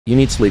You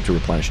need sleep to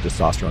replenish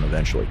testosterone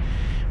eventually.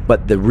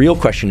 But the real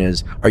question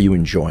is, are you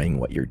enjoying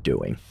what you're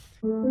doing?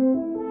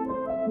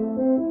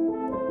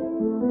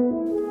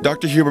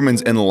 Dr.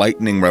 Huberman's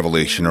enlightening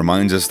revelation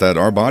reminds us that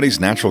our body's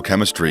natural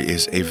chemistry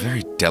is a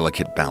very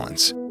delicate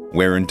balance,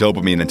 wherein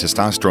dopamine and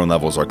testosterone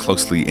levels are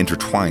closely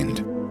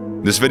intertwined.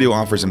 This video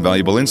offers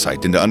invaluable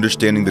insight into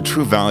understanding the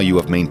true value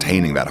of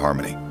maintaining that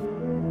harmony.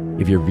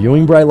 If you're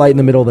viewing bright light in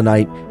the middle of the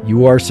night,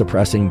 you are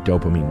suppressing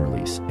dopamine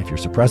release. If you're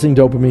suppressing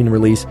dopamine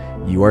release,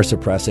 you are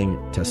suppressing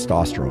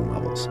testosterone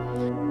levels.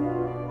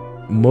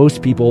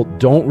 Most people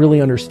don't really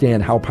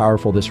understand how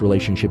powerful this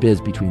relationship is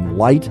between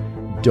light,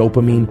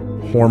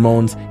 dopamine,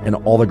 hormones, and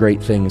all the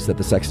great things that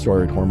the sex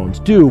steroid hormones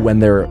do when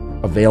they're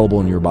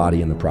available in your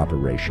body in the proper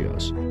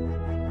ratios.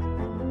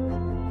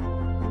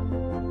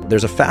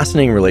 There's a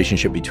fascinating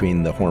relationship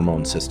between the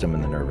hormone system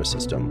and the nervous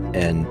system.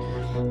 And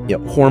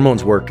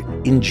hormones work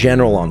in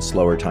general on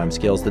slower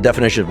timescales. The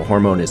definition of a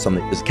hormone is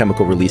something is a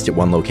chemical released at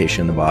one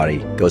location in the body,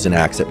 goes and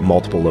acts at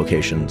multiple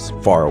locations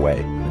far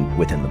away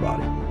within the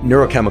body.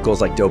 Neurochemicals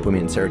like dopamine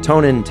and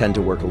serotonin tend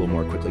to work a little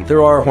more quickly.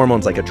 There are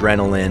hormones like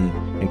adrenaline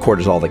and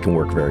cortisol that can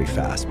work very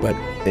fast, but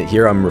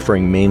here I'm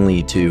referring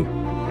mainly to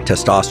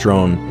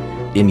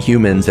testosterone in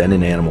humans and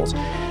in animals.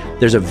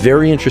 There's a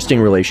very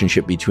interesting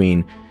relationship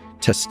between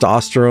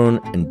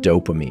testosterone and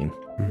dopamine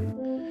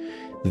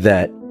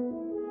that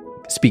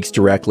speaks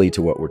directly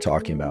to what we're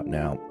talking about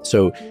now.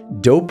 So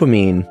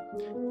dopamine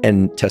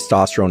and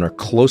testosterone are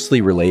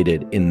closely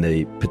related in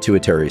the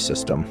pituitary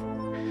system.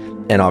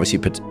 And obviously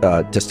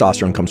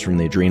testosterone comes from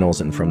the adrenals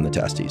and from the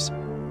testes.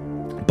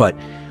 But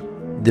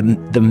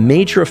the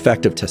major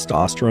effect of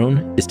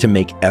testosterone is to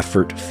make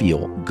effort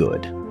feel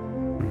good.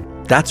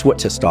 That's what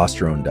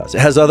testosterone does. It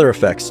has other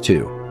effects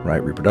too,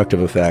 right?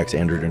 Reproductive effects,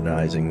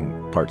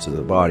 androgenizing parts of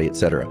the body,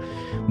 etc.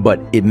 But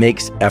it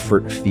makes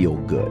effort feel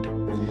good.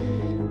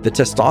 The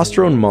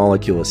testosterone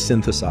molecule is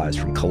synthesized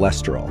from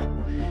cholesterol.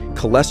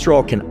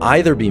 Cholesterol can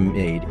either be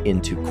made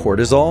into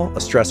cortisol,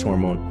 a stress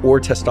hormone, or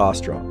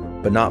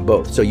testosterone, but not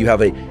both. So you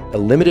have a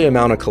limited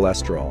amount of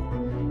cholesterol,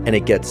 and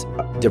it gets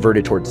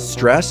diverted towards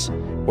stress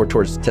or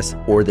towards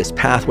this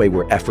pathway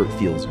where effort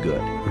feels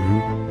good.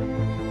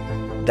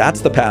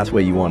 That's the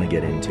pathway you want to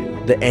get into.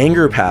 The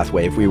anger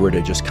pathway, if we were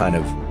to just kind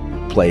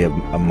of play a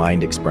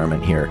mind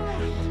experiment here,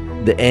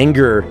 the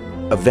anger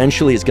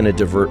eventually is going to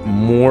divert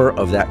more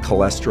of that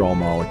cholesterol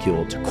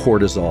molecule to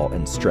cortisol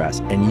and stress,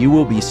 and you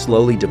will be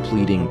slowly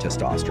depleting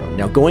testosterone.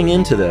 Now, going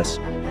into this,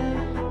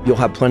 you'll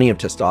have plenty of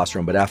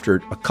testosterone, but after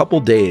a couple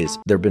days,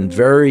 there have been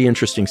very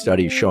interesting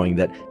studies showing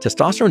that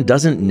testosterone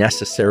doesn't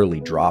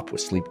necessarily drop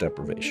with sleep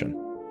deprivation.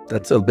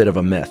 That's a bit of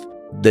a myth.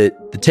 The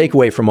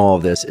takeaway from all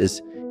of this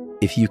is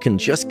if you can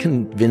just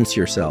convince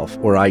yourself,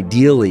 or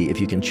ideally,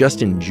 if you can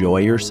just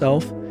enjoy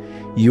yourself,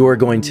 you are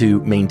going to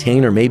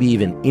maintain or maybe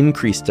even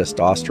increase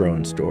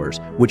testosterone stores,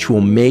 which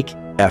will make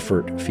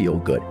effort feel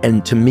good.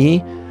 And to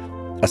me,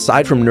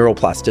 aside from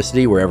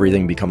neuroplasticity, where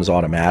everything becomes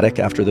automatic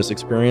after this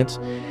experience,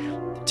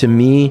 to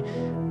me,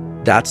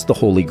 that's the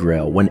holy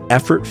grail. When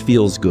effort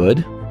feels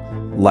good,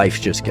 life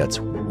just gets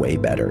way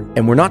better.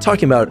 And we're not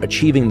talking about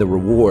achieving the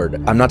reward.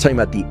 I'm not talking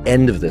about the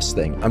end of this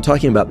thing. I'm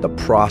talking about the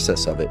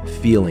process of it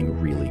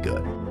feeling really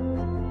good.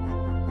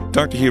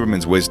 Dr.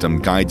 Huberman's wisdom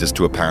guides us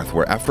to a path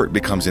where effort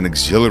becomes an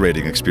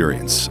exhilarating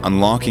experience,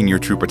 unlocking your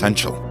true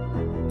potential.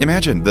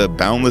 Imagine the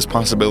boundless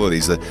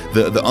possibilities,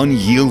 the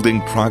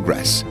unyielding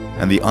progress,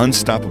 and the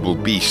unstoppable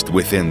beast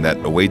within that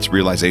awaits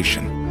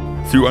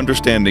realization. Through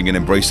understanding and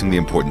embracing the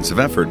importance of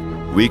effort,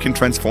 we can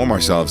transform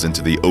ourselves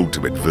into the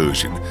ultimate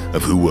version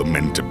of who we're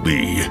meant to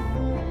be.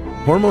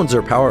 Hormones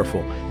are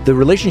powerful. The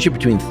relationship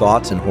between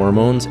thoughts and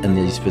hormones and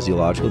these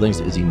physiological things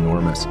is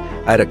enormous.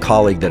 I had a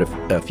colleague that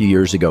a few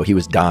years ago, he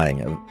was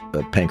dying of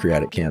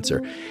pancreatic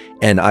cancer,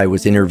 and I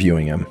was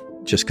interviewing him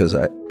just because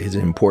he's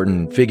an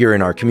important figure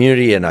in our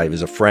community and I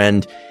was a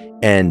friend.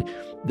 And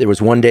there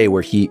was one day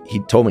where he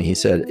told me, he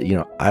said,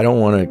 I don't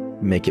want to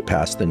make it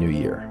past the new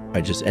year.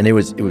 And it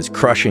was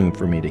crushing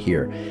for me to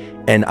hear.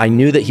 And I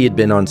knew that he had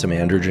been on some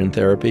androgen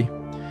therapy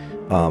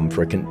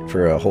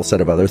for a whole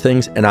set of other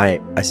things. And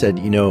I said,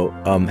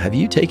 have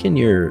you taken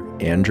your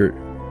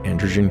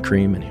androgen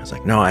cream? And he was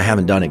like, no, I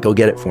haven't done it. Go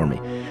get it for me.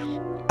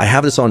 I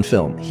have this on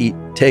film. He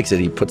takes it,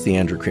 he puts the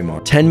androgen cream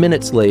on. 10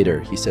 minutes later,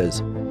 he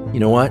says, you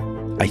know what?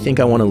 I think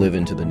I want to live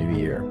into the new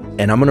year,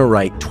 and I'm going to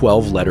write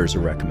 12 letters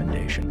of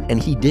recommendation.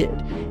 And he did.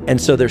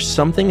 And so there's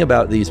something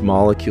about these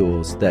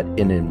molecules that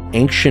in an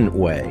ancient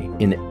way,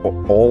 in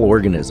all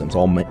organisms,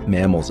 all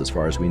mammals as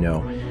far as we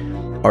know,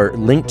 are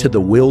linked to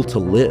the will to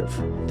live.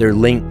 They're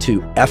linked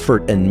to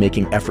effort and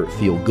making effort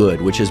feel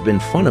good, which has been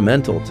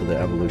fundamental to the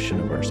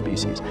evolution of our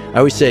species. I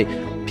always say,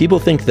 people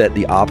think that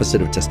the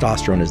opposite of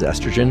testosterone is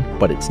estrogen,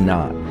 but it's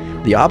not.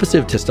 The opposite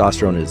of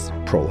testosterone is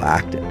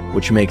prolactin,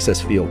 which makes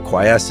us feel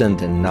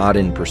quiescent and not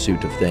in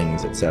pursuit of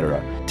things,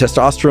 etc.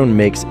 Testosterone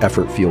makes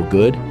effort feel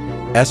good.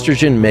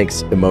 Estrogen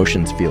makes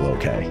emotions feel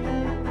okay.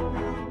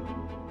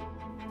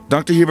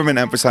 Dr. Huberman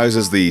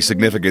emphasizes the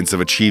significance of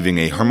achieving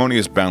a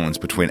harmonious balance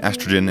between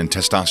estrogen and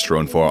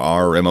testosterone for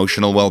our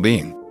emotional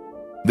well-being.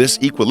 This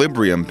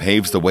equilibrium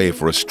paves the way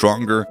for a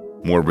stronger,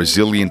 more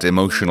resilient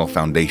emotional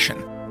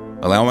foundation,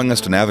 allowing us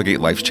to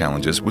navigate life's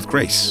challenges with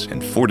grace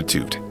and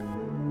fortitude.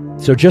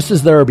 So just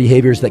as there are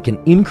behaviors that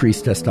can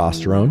increase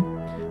testosterone,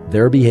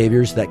 there are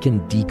behaviors that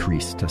can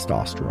decrease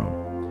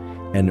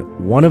testosterone. And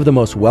one of the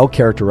most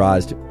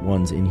well-characterized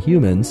ones in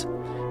humans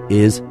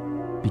is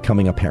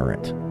becoming a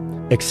parent.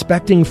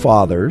 Expecting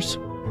fathers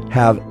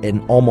have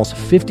an almost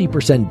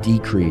 50%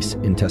 decrease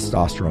in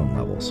testosterone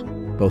levels,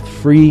 both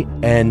free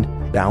and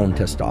bound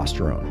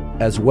testosterone.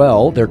 As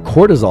well, their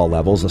cortisol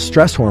levels, a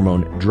stress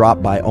hormone,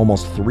 drop by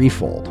almost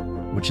threefold,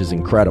 which is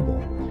incredible.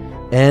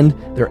 And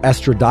their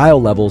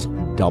estradiol levels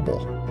double.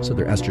 So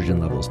their estrogen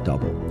levels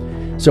double.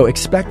 So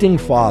expecting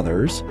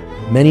fathers,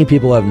 many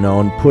people have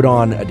known, put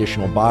on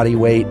additional body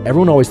weight.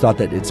 Everyone always thought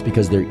that it's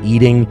because they're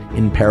eating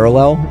in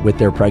parallel with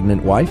their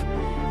pregnant wife.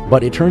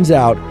 But it turns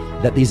out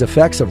that these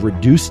effects of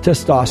reduced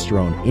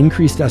testosterone,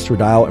 increased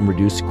estradiol, and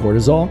reduced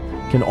cortisol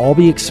can all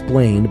be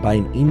explained by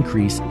an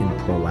increase in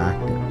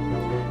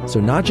prolactin.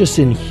 So not just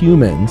in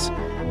humans,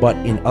 but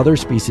in other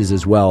species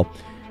as well,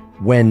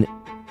 when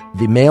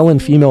the male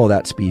and female of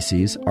that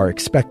species are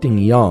expecting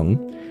young,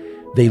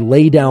 they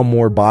lay down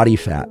more body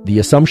fat. The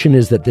assumption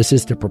is that this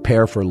is to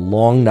prepare for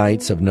long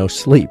nights of no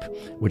sleep,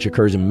 which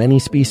occurs in many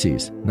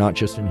species, not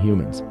just in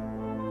humans.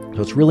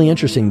 So it's really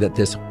interesting that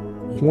this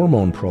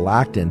hormone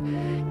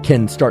prolactin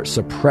can start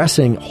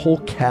suppressing whole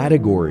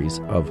categories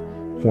of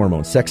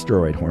hormones, sex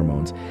steroid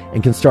hormones,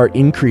 and can start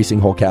increasing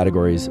whole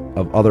categories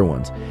of other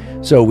ones.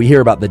 So we hear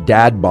about the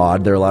dad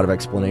bod. There are a lot of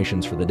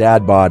explanations for the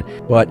dad bod,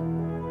 but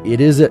it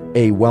is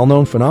a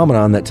well-known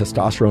phenomenon that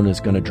testosterone is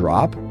going to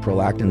drop,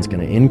 prolactin is going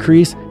to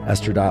increase,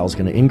 estradiol is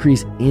going to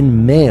increase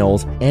in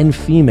males and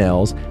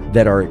females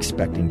that are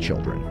expecting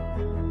children.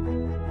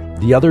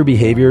 The other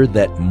behavior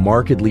that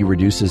markedly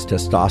reduces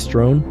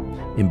testosterone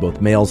in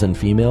both males and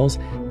females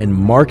and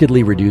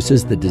markedly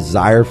reduces the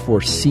desire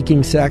for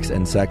seeking sex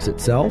and sex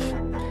itself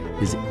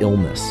is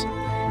illness.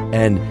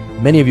 And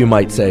many of you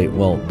might say,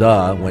 well,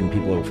 duh, when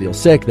people feel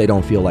sick, they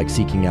don't feel like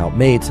seeking out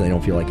mates, they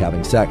don't feel like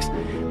having sex.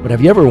 But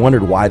have you ever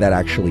wondered why that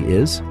actually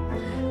is?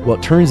 Well,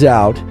 it turns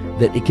out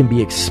that it can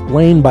be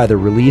explained by the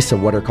release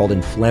of what are called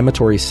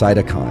inflammatory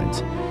cytokines.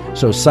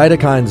 So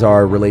cytokines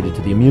are related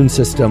to the immune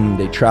system,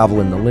 they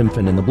travel in the lymph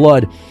and in the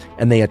blood,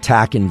 and they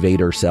attack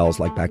invader cells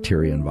like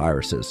bacteria and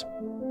viruses.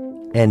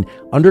 And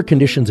under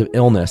conditions of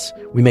illness,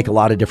 we make a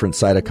lot of different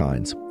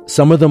cytokines.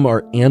 Some of them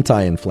are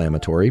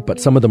anti-inflammatory, but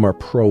some of them are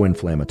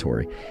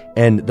pro-inflammatory.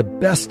 And the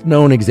best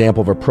known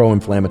example of a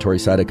pro-inflammatory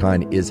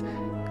cytokine is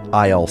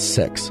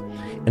IL-6.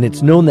 And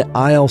it's known that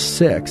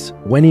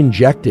IL-6, when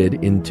injected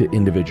into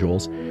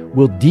individuals,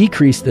 will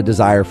decrease the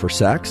desire for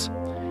sex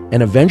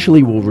and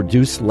eventually will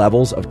reduce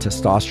levels of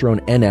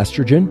testosterone and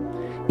estrogen,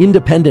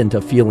 independent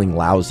of feeling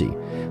lousy.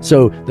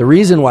 So the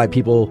reason why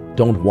people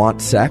don't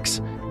want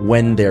sex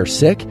when they're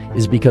sick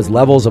is because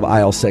levels of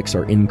IL-6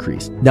 are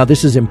increased. Now,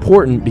 this is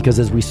important because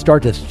as we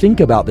start to think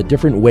about the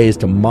different ways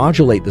to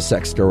modulate the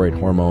sex steroid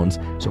hormones,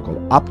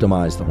 so-called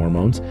optimize the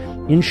hormones,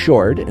 in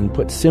short and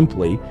put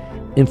simply,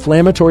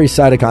 inflammatory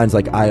cytokines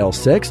like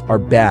IL-6 are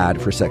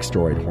bad for sex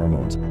steroid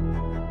hormones.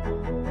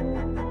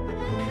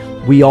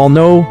 We all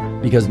know,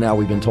 because now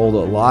we've been told a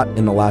lot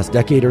in the last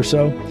decade or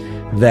so,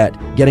 that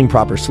getting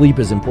proper sleep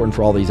is important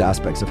for all these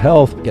aspects of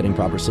health. Getting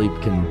proper sleep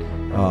can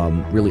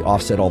really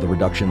offset all the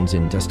reductions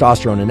in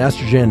testosterone and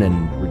estrogen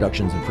and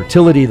reductions in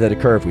fertility that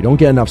occur if we don't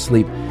get enough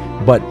sleep.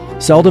 But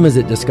seldom is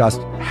it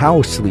discussed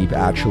how sleep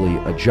actually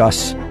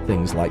adjusts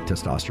things like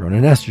testosterone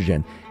and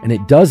estrogen. And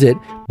it does it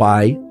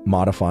by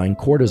modifying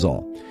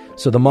cortisol.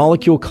 So the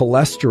molecule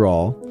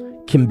cholesterol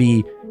can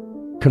be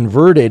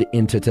converted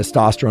into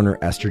testosterone or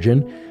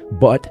estrogen,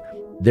 but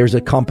there's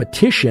a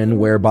competition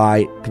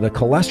whereby the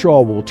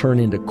cholesterol will turn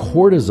into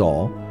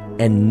cortisol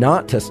and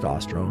not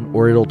testosterone,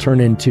 or it'll turn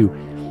into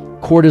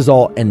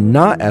cortisol and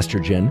not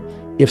estrogen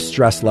if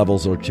stress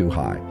levels are too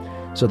high.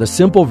 So the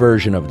simple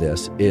version of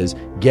this is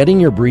getting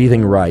your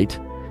breathing right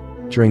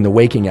during the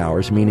waking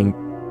hours, meaning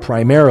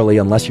primarily,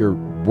 unless you're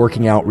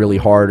working out really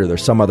hard or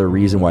there's some other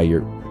reason why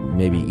you're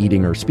maybe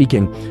eating or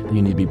speaking,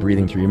 you need to be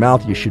breathing through your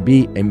mouth, you should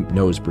be a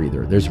nose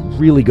breather. There's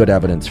really good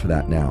evidence for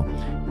that now.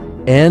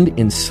 And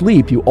in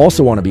sleep, you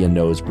also want to be a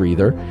nose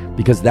breather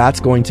because that's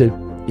going to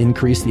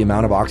increase the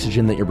amount of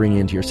oxygen that you're bringing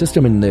into your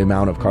system and the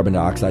amount of carbon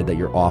dioxide that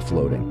you're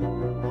offloading.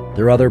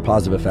 There are other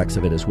positive effects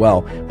of it as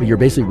well, but you're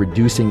basically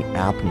reducing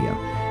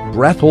apnea.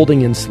 Breath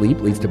holding in sleep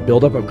leads to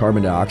buildup of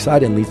carbon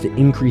dioxide and leads to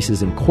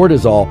increases in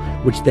cortisol,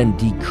 which then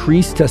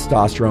decrease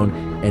testosterone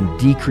and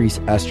decrease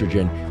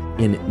estrogen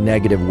in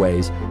negative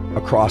ways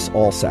across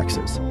all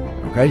sexes.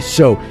 Okay,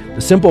 so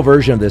the simple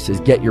version of this is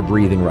get your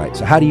breathing right.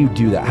 So how do you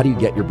do that? How do you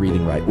get your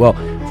breathing right? Well,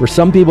 for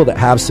some people that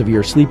have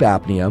severe sleep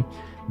apnea,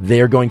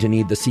 they're going to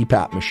need the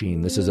CPAP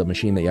machine. This is a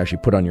machine that you actually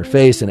put on your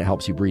face and it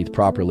helps you breathe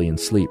properly in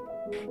sleep.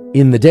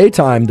 In the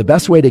daytime, the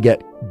best way to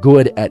get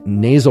good at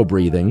nasal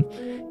breathing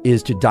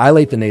is to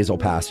dilate the nasal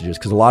passages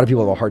because a lot of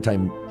people have a hard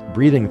time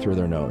breathing through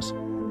their nose.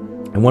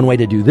 And one way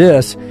to do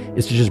this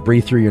is to just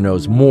breathe through your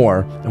nose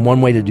more. And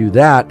one way to do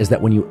that is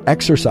that when you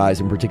exercise,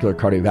 in particular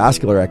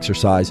cardiovascular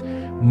exercise,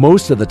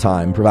 most of the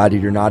time,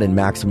 provided you're not in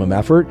maximum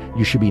effort,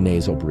 you should be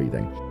nasal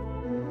breathing.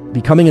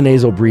 Becoming a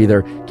nasal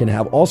breather can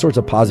have all sorts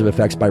of positive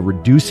effects by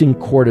reducing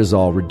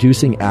cortisol,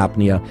 reducing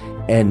apnea,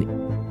 and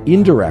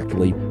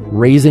indirectly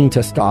raising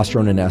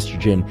testosterone and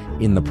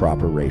estrogen in the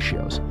proper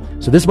ratios.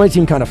 So this might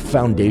seem kind of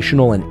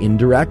foundational and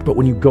indirect, but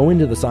when you go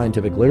into the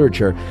scientific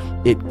literature,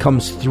 it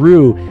comes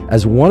through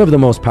as one of the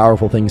most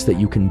powerful things that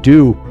you can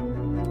do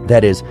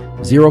that is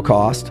zero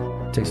cost.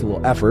 It takes a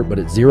little effort, but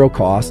it's zero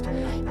cost,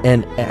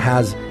 and it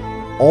has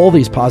all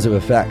these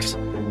positive effects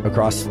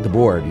across the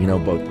board,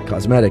 both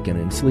cosmetic and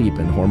in sleep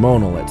and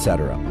hormonal,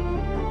 etc.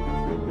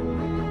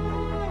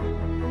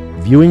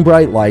 Viewing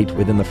bright light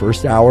within the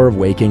first hour of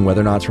waking, whether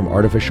or not it's from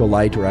artificial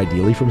light or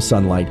ideally from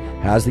sunlight,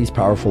 has these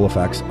powerful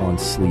effects on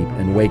sleep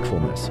and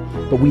wakefulness.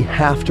 But we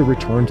have to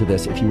return to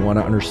this if you want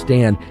to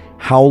understand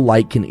how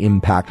light can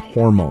impact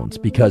hormones,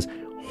 because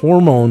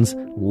hormones,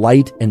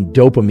 light and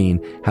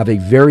dopamine have a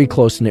very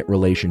close-knit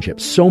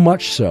relationship, so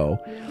much so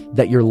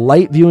that your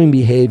light viewing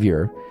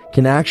behavior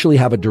can actually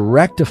have a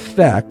direct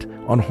effect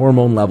on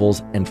hormone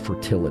levels and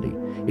fertility.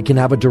 It can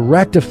have a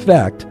direct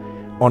effect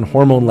on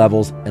hormone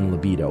levels and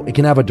libido. It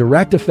can have a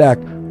direct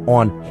effect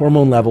on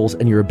hormone levels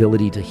and your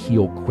ability to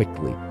heal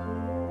quickly.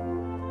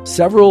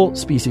 Several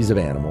species of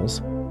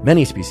animals,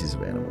 many species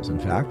of animals in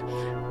fact,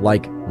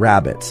 like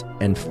rabbits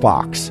and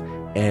fox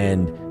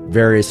and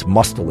various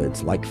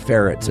mustelids like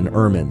ferrets and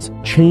ermines,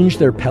 change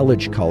their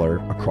pelage color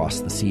across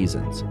the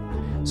seasons.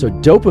 So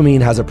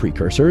dopamine has a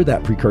precursor.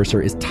 That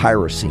precursor is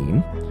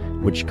tyrosine,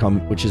 which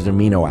is an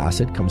amino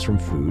acid, comes from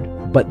food.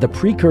 But the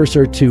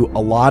precursor to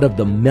a lot of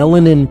the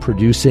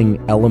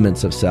melanin-producing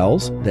elements of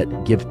cells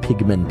that give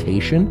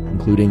pigmentation,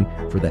 including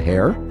for the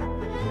hair,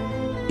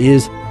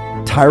 is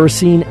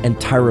tyrosine and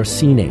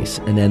tyrosinase,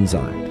 an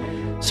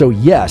enzyme. So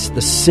yes,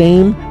 the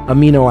same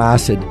amino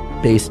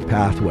acid-based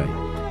pathway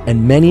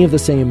and many of the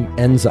same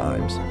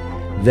enzymes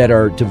that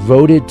are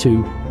devoted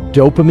to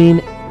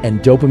dopamine and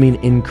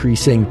dopamine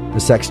increasing the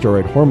sex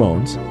steroid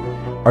hormones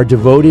are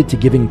devoted to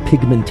giving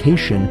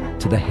pigmentation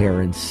to the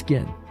hair and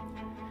skin.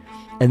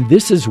 And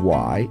this is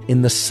why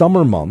in the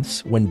summer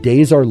months, when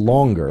days are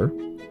longer,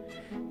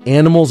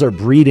 animals are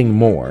breeding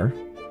more.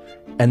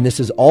 And this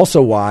is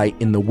also why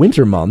in the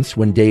winter months,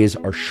 when days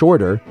are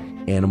shorter,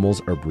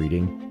 animals are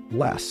breeding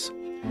less.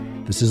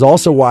 This is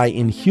also why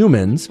in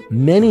humans,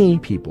 many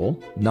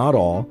people, not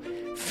all,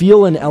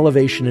 feel an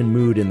elevation in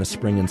mood in the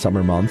spring and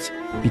summer months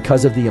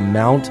because of the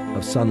amount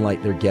of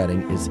sunlight they're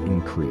getting is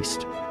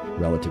increased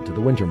relative to the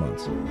winter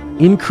months.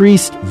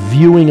 Increased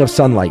viewing of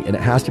sunlight, and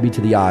it has to be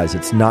to the eyes,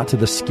 it's not to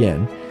the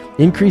skin.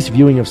 Increased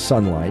viewing of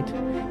sunlight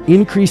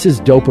increases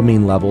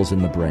dopamine levels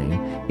in the brain.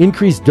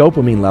 Increased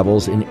dopamine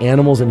levels in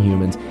animals and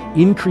humans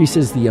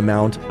increases the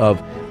amount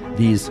of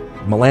these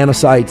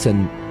melanocytes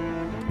and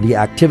the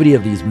activity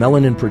of these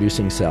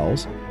melanin-producing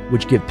cells,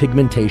 which give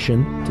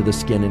pigmentation to the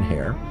skin and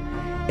hair,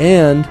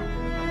 and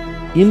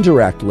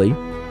indirectly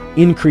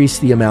increase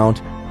the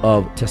amount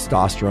of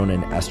testosterone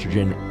and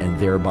estrogen, and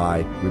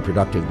thereby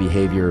reproductive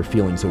behavior,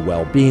 feelings of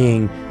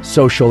well-being,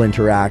 social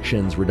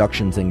interactions,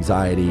 reductions in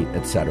anxiety,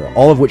 etc.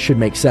 All of which should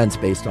make sense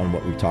based on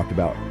what we've talked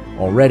about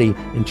already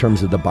in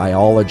terms of the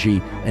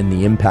biology and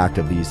the impact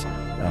of these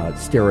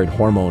steroid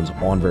hormones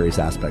on various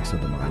aspects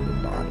of the mind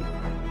and body.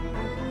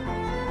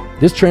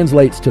 This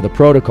translates to the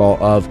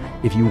protocol of,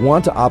 if you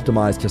want to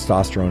optimize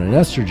testosterone and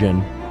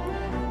estrogen,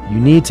 you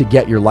need to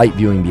get your light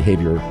viewing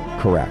behavior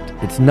correct.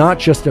 It's not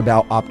just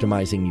about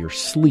optimizing your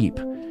sleep,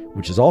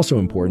 which is also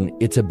important.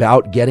 It's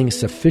about getting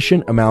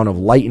sufficient amount of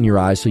light in your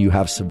eyes so you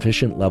have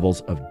sufficient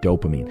levels of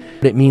dopamine.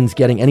 It means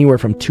getting anywhere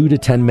from 2 to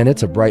 10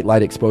 minutes of bright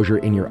light exposure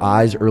in your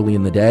eyes early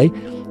in the day.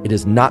 It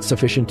is not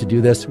sufficient to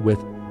do this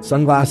with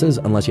sunglasses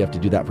unless you have to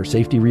do that for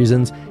safety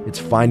reasons. It's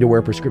fine to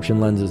wear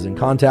prescription lenses and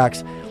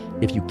contacts.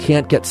 If you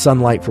can't get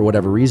sunlight for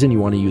whatever reason, you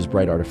want to use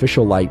bright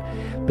artificial light.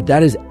 But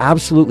that is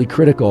absolutely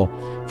critical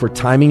for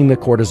timing the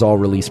cortisol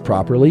release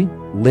properly,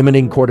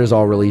 limiting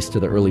cortisol release to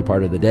the early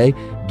part of the day,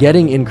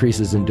 getting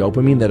increases in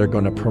dopamine that are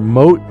going to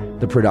promote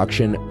the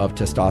production of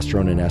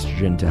testosterone and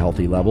estrogen to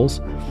healthy levels.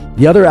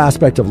 The other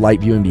aspect of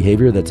light viewing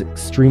behavior that's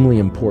extremely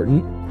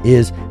important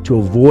is to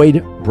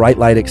avoid bright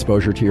light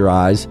exposure to your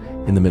eyes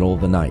in the middle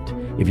of the night.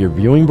 If you're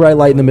viewing bright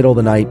light in the middle of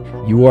the night,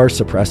 you are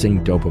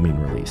suppressing dopamine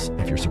release.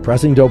 If you're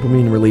suppressing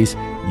dopamine release,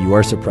 you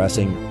are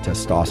suppressing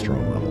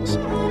testosterone levels.